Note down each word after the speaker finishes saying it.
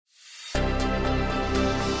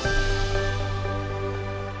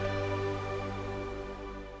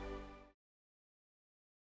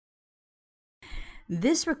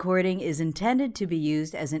This recording is intended to be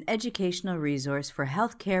used as an educational resource for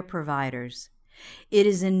healthcare providers. It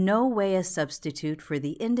is in no way a substitute for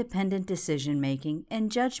the independent decision-making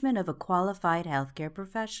and judgment of a qualified healthcare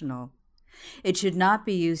professional. It should not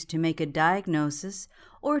be used to make a diagnosis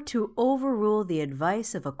or to overrule the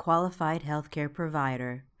advice of a qualified healthcare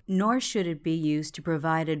provider, nor should it be used to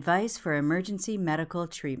provide advice for emergency medical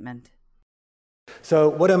treatment. So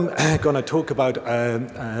what I'm going to talk about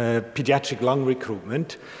pediatric lung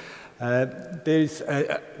recruitment.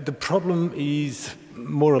 The problem is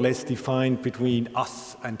more or less defined between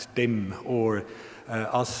us and them, or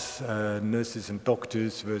us nurses and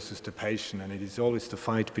doctors versus the patient, and it is always the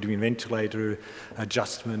fight between ventilator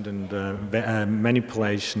adjustment and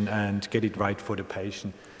manipulation and get it right for the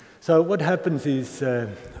patient. So what happens is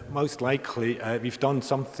most likely we've done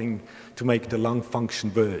something to make the lung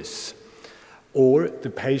function worse, or the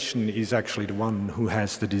patient is actually the one who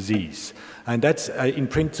has the disease. And that's, in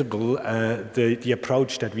principle, the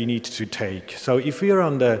approach that we need to take. So if we are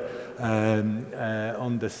on the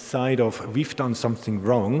side of we've done something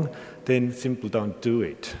wrong, then simply don't do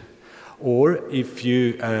it. Or if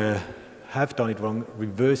you have done it wrong,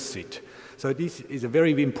 reverse it. So this is a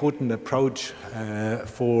very important approach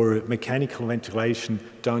for mechanical ventilation.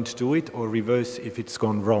 Don't do it, or reverse if it's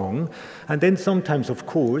gone wrong. And then sometimes, of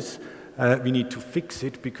course, we need to fix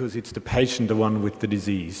it because it's the patient, the one with the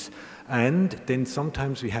disease. And then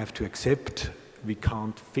sometimes we have to accept we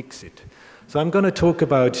can't fix it. So I'm going to talk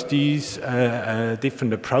about these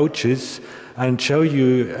different approaches and show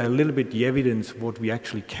you a little bit the evidence of what we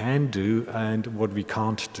actually can do and what we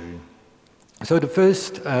can't do. So the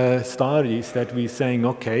first start is that we're saying,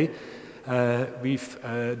 okay, we've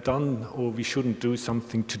done or we shouldn't do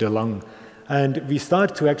something to the lung. And we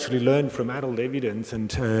start to actually learn from adult evidence, and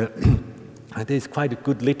there's quite a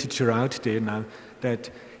good literature out there now that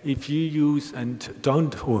if you use and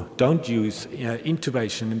don't use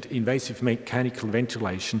intubation and invasive mechanical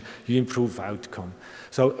ventilation, you improve outcome.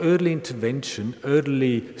 So early intervention,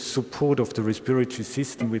 early support of the respiratory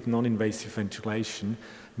system with non-invasive ventilation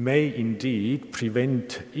may indeed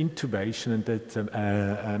prevent intubation, and that's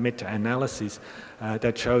a meta-analysis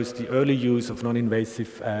that shows the early use of non-invasive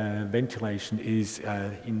ventilation is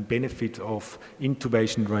in benefit of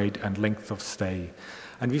intubation rate and length of stay.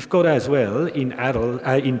 And we've got as well in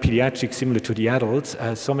pediatrics, similar to the adults,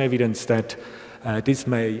 some evidence that this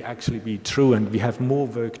may actually be true, and we have more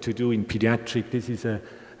work to do in pediatric. This is a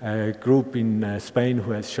group in Spain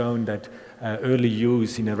who has shown that early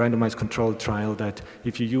use in a randomized controlled trial, that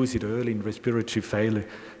if you use it early in respiratory failure,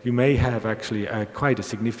 you may have actually quite a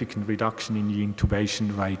significant reduction in the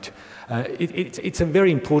intubation rate. It's a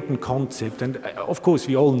very important concept, and of course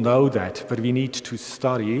we all know that, but we need to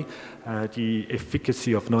study the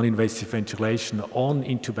efficacy of non-invasive ventilation on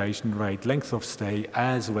intubation rate, length of stay,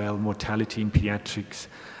 as well mortality in pediatrics.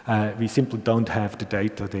 We simply don't have the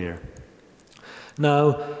data there.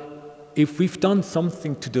 Now, if we've done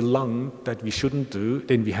something to the lung that we shouldn't do,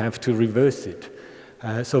 then we have to reverse it.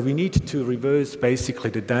 So we need to reverse basically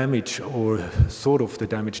the damage, or sort of the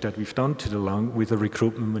damage that we've done to the lung, with a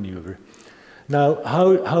recruitment maneuver. Now,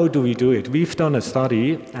 how do we do it? We've done a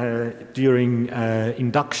study during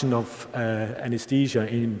induction of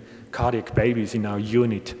anesthesia in cardiac babies in our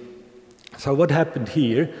unit. So what happened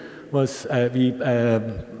here was we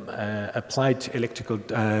applied electrical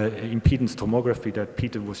impedance tomography that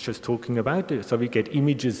Peter was just talking about. So we get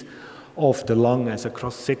images of the lung as a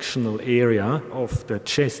cross-sectional area of the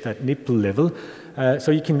chest at nipple level.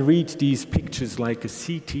 So you can read these pictures like a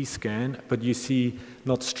CT scan, but you see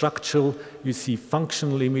not structural, you see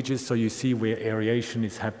functional images, so you see where aeration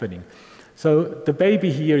is happening. So the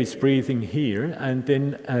baby here is breathing here, and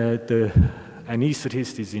then the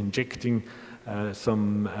anesthetist is injecting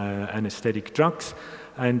some anesthetic drugs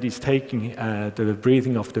and is taking the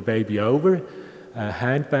breathing of the baby over,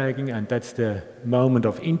 handbagging, and that's the moment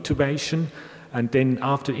of intubation. And then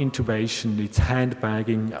after intubation, it's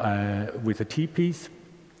handbagging with a T-piece.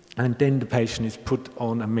 And then the patient is put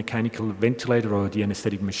on a mechanical ventilator or the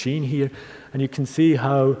anesthetic machine here. And you can see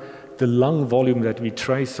how the lung volume that we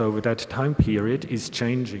trace over that time period is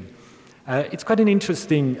changing. It's quite an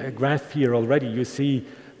interesting graph here already. You see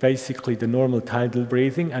basically the normal tidal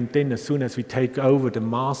breathing, and then as soon as we take over the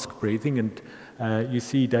mask breathing, and you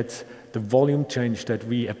see that the volume change that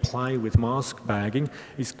we apply with mask bagging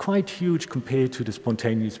is quite huge compared to the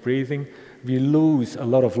spontaneous breathing. We lose a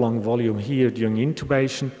lot of lung volume here during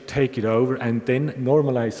intubation, take it over, and then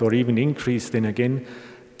normalize or even increase then again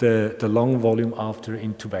the lung volume after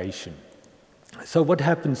intubation. So what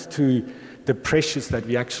happens to the pressures that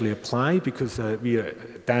we actually apply, because we are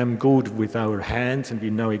damn good with our hands and we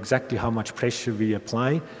know exactly how much pressure we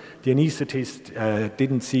apply. The anaesthetist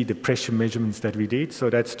didn't see the pressure measurements that we did, so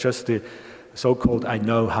that's just the so-called I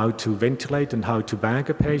know how to ventilate and how to bag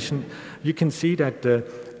a patient. You can see that the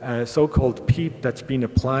so-called PEEP that's been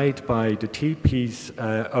applied by the T-piece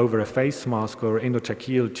over a face mask or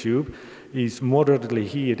endotracheal tube is moderately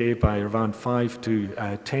here there by around 5 to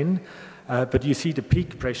 10. But you see the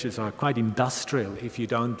peak pressures are quite industrial if you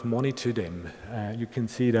don't monitor them. You can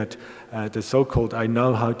see that the so-called I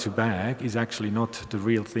know how to bag is actually not the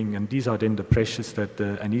real thing, and these are then the pressures that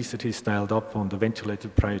the anaesthetist dialed up on the ventilator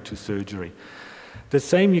prior to surgery. The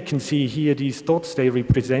same you can see here, these dots, they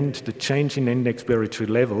represent the change in end expiratory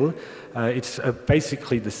level. It's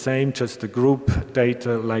basically the same, just the group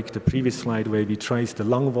data like the previous slide where we traced the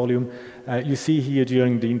lung volume. You see here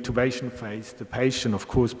during the intubation phase, the patient, of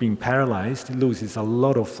course, being paralyzed, he loses a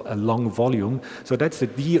lot of lung volume. So that's the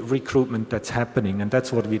de-recruitment that's happening, and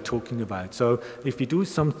that's what we're talking about. So if we do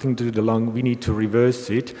something to the lung, we need to reverse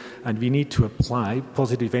it, and we need to apply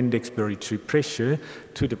positive end expiratory pressure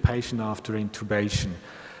to the patient after intubation.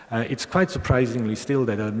 It's quite surprisingly still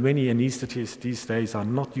that many anaesthetists these days are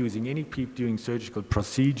not using any PEEP during surgical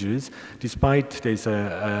procedures, despite there's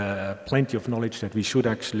plenty of knowledge that we should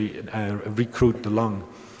actually recruit the lung.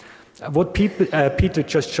 What Peter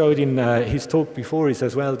just showed in his talk before is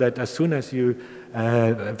as well that as soon as you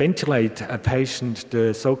ventilate a patient,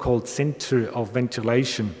 the so-called center of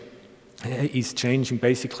ventilation is changing.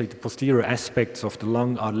 Basically, the posterior aspects of the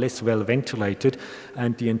lung are less well ventilated,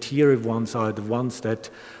 and the anterior ones are the ones that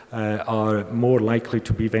are more likely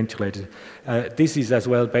to be ventilated. This is as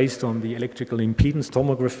well based on the electrical impedance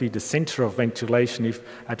tomography. The center of ventilation, if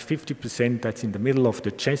at 50%, that's in the middle of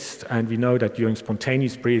the chest, and we know that during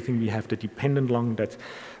spontaneous breathing we have the dependent lung that's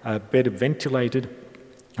better ventilated.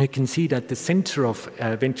 You can see that the center of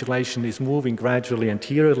ventilation is moving gradually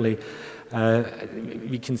anteriorly.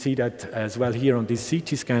 We can see that as well here on this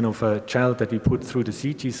CT scan of a child that we put through the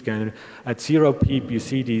CT scanner. At 0 PEEP, you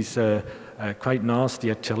see these quite nasty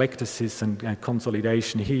atelectasis and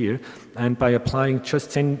consolidation here. And by applying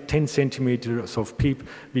just 10 centimeters of PEEP,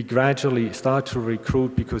 we gradually start to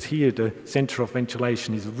recruit, because here the center of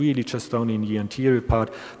ventilation is really just only in the anterior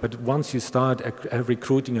part. But once you start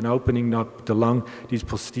recruiting and opening up the lung, these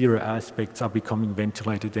posterior aspects are becoming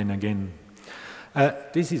ventilated then again.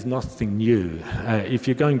 This is nothing new. If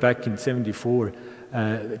you're going back in '74,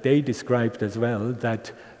 they described as well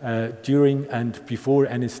that during and before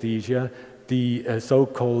anesthesia, the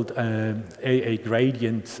so-called AA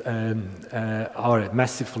gradients are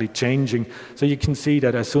massively changing. So you can see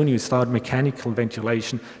that as soon as you start mechanical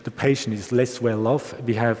ventilation, the patient is less well off.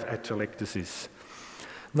 We have atelectasis.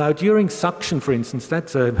 Now, during suction, for instance,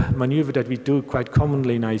 that's a maneuver that we do quite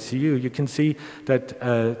commonly in ICU. You can see that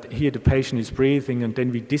here the patient is breathing, and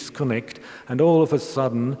then we disconnect, and all of a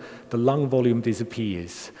sudden the lung volume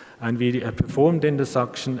disappears. And we perform then the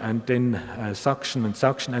suction, and then suction,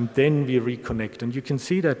 and then we reconnect. And you can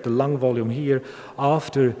see that the lung volume here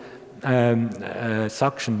after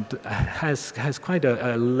suction has quite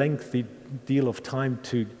a lengthy deal of time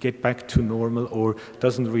to get back to normal, or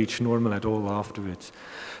doesn't reach normal at all afterwards.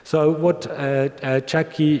 So what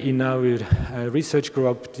Jackie in our research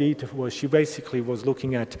group did was she basically was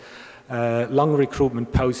looking at lung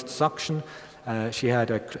recruitment post-suction. She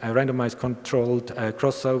had a randomized controlled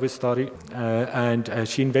crossover study, and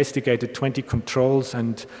she investigated 20 controls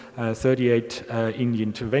and 38 in the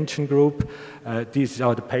intervention group. These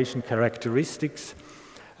are the patient characteristics.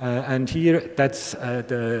 And here, that's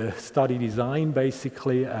the study design,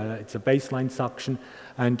 basically. It's a baseline suction,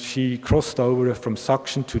 and she crossed over from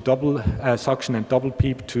suction to double suction and double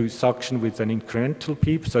PEEP to suction with an incremental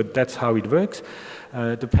PEEP, so that's how it works.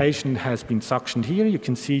 The patient has been suctioned here. You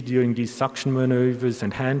can see during these suction maneuvers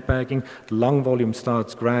and handbagging, the lung volume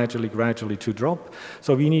starts gradually to drop.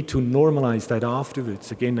 So we need to normalize that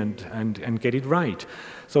afterwards again and get it right.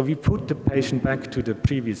 So we put the patient back to the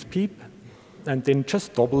previous PEEP, and then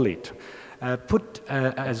just double it. Put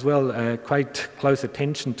as well quite close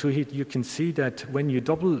attention to it. You can see that when you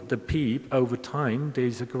double the PEEP over time,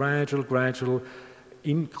 there's a gradual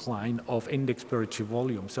incline of end expiratory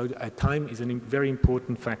volume. So time is a very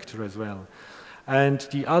important factor as well. And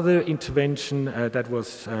the other intervention that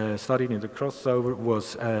was studied in the crossover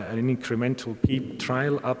was an incremental PEEP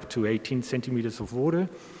trial up to 18 centimeters of water.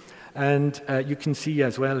 And you can see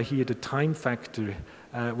as well here the time factor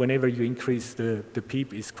whenever you increase the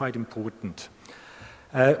PEEP is quite important.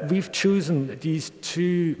 We've chosen these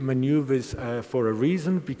two maneuvers for a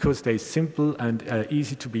reason, because they're simple and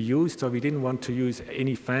easy to be used. So we didn't want to use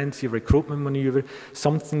any fancy recruitment maneuver,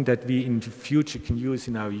 something that we in the future can use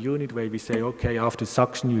in our unit, where we say, okay, after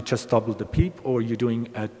suction you just double the PEEP, or you're doing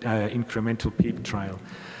an incremental PEEP trial.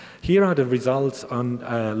 Here are the results on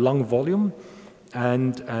lung volume,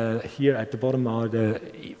 and here at the bottom are the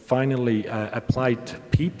finally applied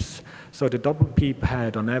PEEPs. So the double PEEP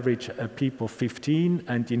had on average a PEEP of 15,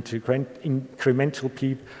 and the incremental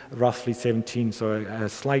PEEP roughly 17, so a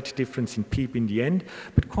slight difference in PEEP in the end.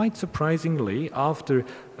 But quite surprisingly, after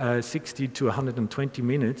 60 to 120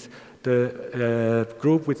 minutes, the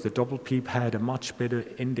group with the double PEEP had a much better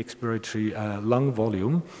end expiratory lung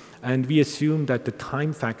volume, and we assume that the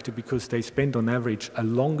time factor, because they spend on average a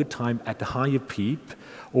longer time at the higher PEEP,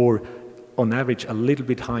 or on average a little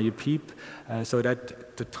bit higher PEEP, so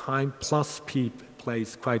that the time plus PEEP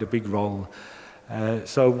plays quite a big role.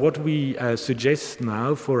 So what we suggest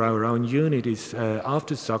now for our own unit is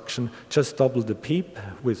after suction, just double the PEEP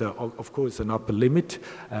with, of course, an upper limit,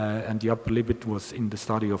 and the upper limit was in the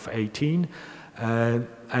study of 18,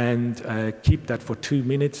 and keep that for 2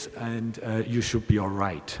 minutes, and you should be all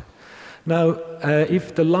right. Now,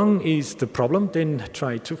 if the lung is the problem, then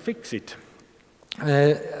try to fix it.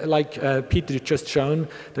 Like Peter just shown,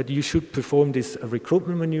 that you should perform this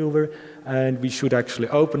recruitment maneuver, and we should actually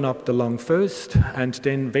open up the lung first and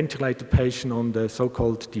then ventilate the patient on the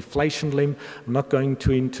so-called deflation limb. I'm not going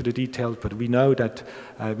into the details, but we know that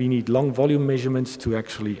we need lung volume measurements to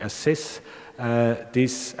actually assess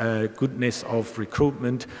this goodness of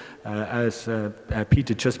recruitment. As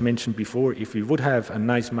Peter just mentioned before, if we would have a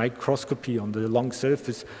nice microscopy on the lung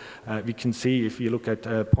surface, we can see, if you look at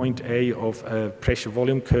point A of a pressure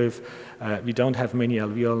volume curve, we don't have many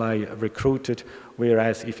alveoli recruited,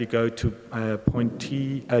 whereas if you go to point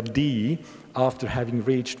D, after having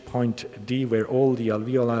reached point D, where all the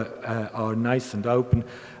alveoli are nice and open,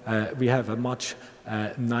 we have a much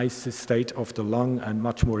nicer state of the lung and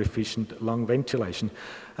much more efficient lung ventilation.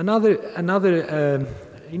 Another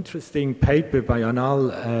interesting paper by Anal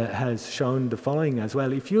has shown the following as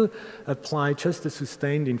well. If you apply just a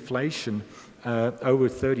sustained inflation over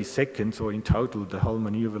 30 seconds, or in total the whole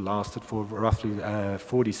maneuver lasted for roughly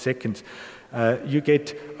 40 seconds, you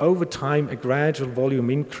get over time a gradual volume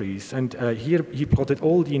increase. And here he plotted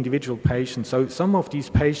all the individual patients. So some of these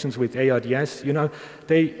patients with ARDS, you know,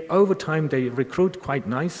 over time they recruit quite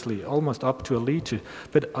nicely, almost up to a liter.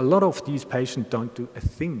 But a lot of these patients don't do a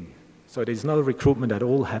thing. So there's no recruitment at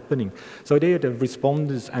all happening. So they are the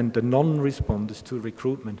responders and the non-responders to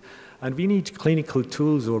recruitment. And we need clinical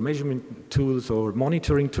tools or measurement tools or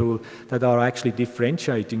monitoring tools that are actually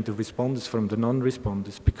differentiating the responders from the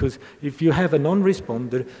non-responders. Because if you have a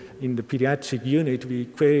non-responder in the pediatric unit, we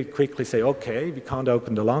very quickly say, okay, we can't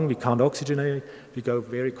open the lung, we can't oxygenate, we go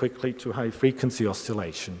very quickly to high-frequency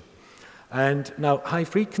oscillation. And now,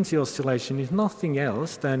 high-frequency oscillation is nothing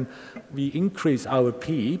else than we increase our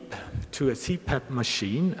PEEP to a CPAP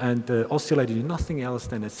machine, and the oscillator is nothing else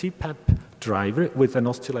than a CPAP driver with an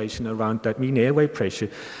oscillation around that mean airway pressure.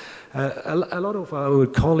 A lot of our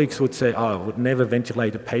colleagues would say, oh, I would never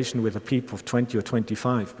ventilate a patient with a PEEP of 20 or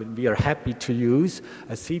 25, but we are happy to use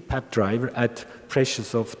a CPAP driver at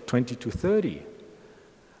pressures of 20 to 30.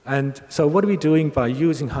 And so what are we doing by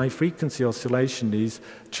using high-frequency oscillation is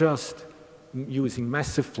just using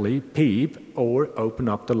massively PEEP or open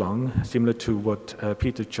up the lung, similar to what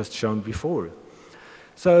Peter just shown before.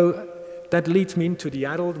 So that leads me into the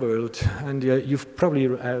adult world, and you've probably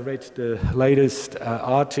read the latest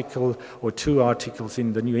article or 2 articles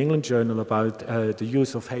in the New England Journal about the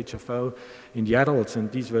use of HFO in the adults,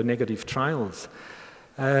 and these were negative trials.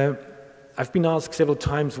 I've been asked several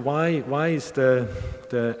times, why is the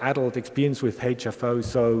adult experience with HFO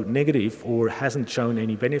so negative or hasn't shown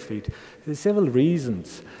any benefit? There's several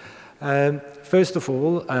reasons. First of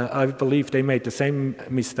all, I believe they made the same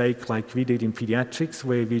mistake like we did in pediatrics,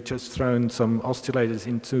 where we just thrown some oscillators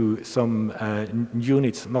into some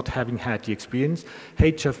units not having had the experience.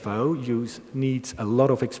 HFO use needs a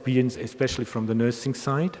lot of experience, especially from the nursing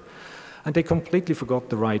side, and they completely forgot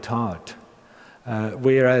the right heart.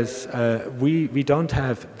 Whereas we don't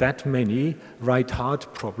have that many right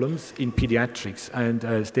heart problems in pediatrics, and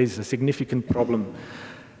there's a significant problem.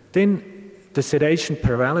 Then the sedation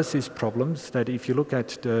paralysis problems, that if you look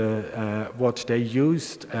at what they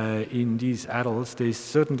used in these adults, there's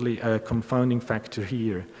certainly a confounding factor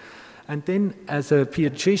here. And then as a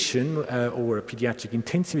pediatrician or a pediatric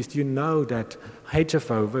intensivist, you know that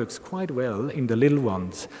HFO works quite well in the little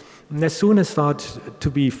ones. And as soon as start to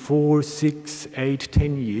be 4, 6, 8,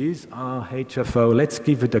 10 years, HFO, let's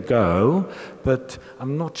give it a go, but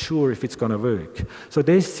I'm not sure if it's going to work. So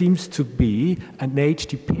there seems to be an age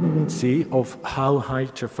dependency of how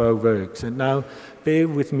HFO works. And now, bear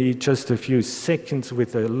with me just a few seconds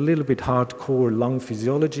with a little bit hardcore lung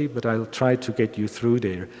physiology, but I'll try to get you through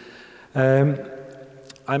there.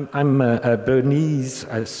 I'm a Bernese,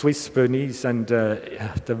 a Swiss Bernese, and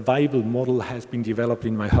the Weibel model has been developed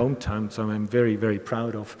in my hometown, so I'm very, very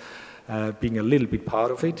proud of being a little bit part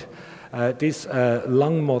of it. This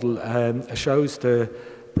lung model shows the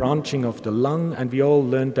branching of the lung, and we all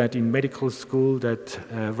learned that in medical school that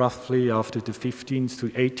roughly after the 15th to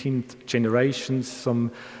 18th generations, some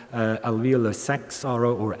alveolar sacs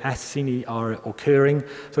or acini are occurring.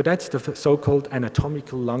 So that's the so-called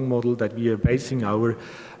anatomical lung model that we are basing our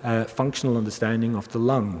functional understanding of the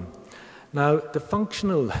lung. Now, the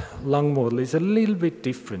functional lung model is a little bit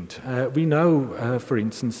different. We know, for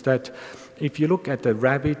instance, that if you look at a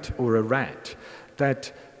rabbit or a rat,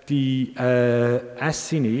 that the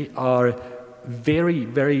acini are very,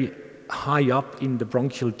 very high up in the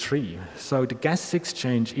bronchial tree. So the gas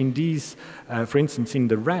exchange in these, for instance, in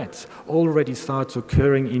the rats, already starts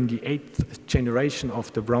occurring in the 8th generation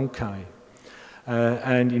of the bronchi.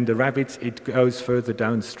 And in the rabbits, it goes further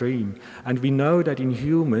downstream. And we know that in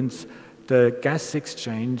humans, the gas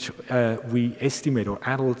exchange we estimate, or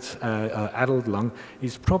adult lung,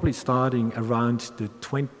 is probably starting around the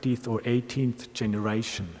 20th or 18th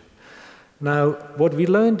generation. Now, what we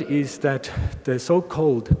learned is that the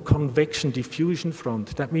so-called convection diffusion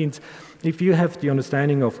front, that means if you have the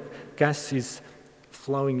understanding of gases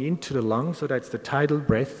flowing into the lung, so that's the tidal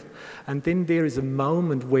breath, and then there is a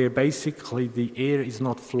moment where basically the air is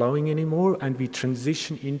not flowing anymore and we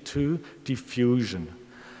transition into diffusion.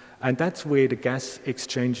 And that's where the gas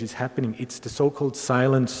exchange is happening. It's the so-called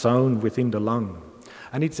silent zone within the lung.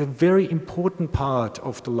 And it's a very important part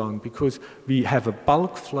of the lung because we have a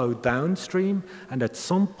bulk flow downstream, and at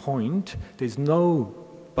some point there's no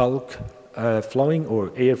bulk flowing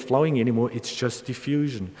or air flowing anymore, it's just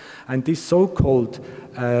diffusion. And this so-called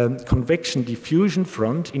convection diffusion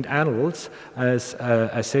front in adults, as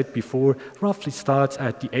I said before, roughly starts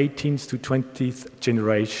at the 18th to 20th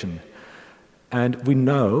generation. And we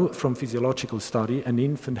know from physiological study an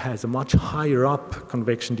infant has a much higher up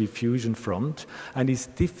convection diffusion front and is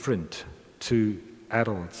different to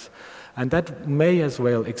adults. And that may as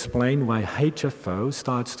well explain why HFO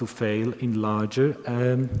starts to fail in larger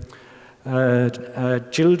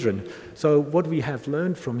children. So what we have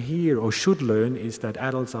learned from here, or should learn, is that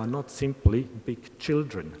adults are not simply big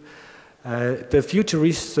children. The future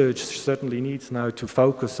research certainly needs now to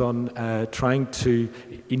focus on trying to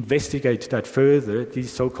investigate that further,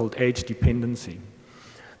 this so-called age dependency.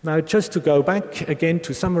 Now, just to go back again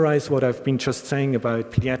to summarize what I've been just saying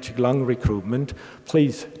about pediatric lung recruitment,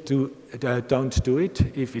 please don't do it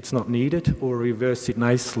if it's not needed, or reverse it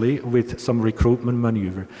nicely with some recruitment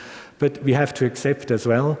maneuver. But we have to accept as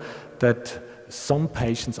well that some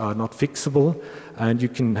patients are not fixable, and you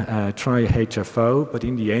can try HFO, but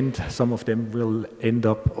in the end, some of them will end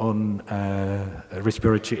up on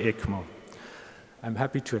respiratory ECMO. I'm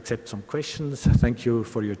happy to accept some questions. Thank you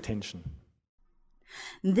for your attention.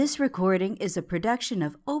 This recording is a production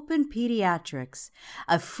of Open Pediatrics,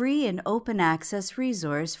 a free and open access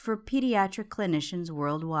resource for pediatric clinicians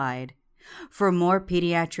worldwide. For more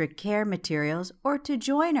pediatric care materials or to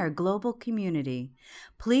join our global community,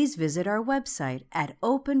 please visit our website at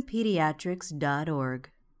openpediatrics.org.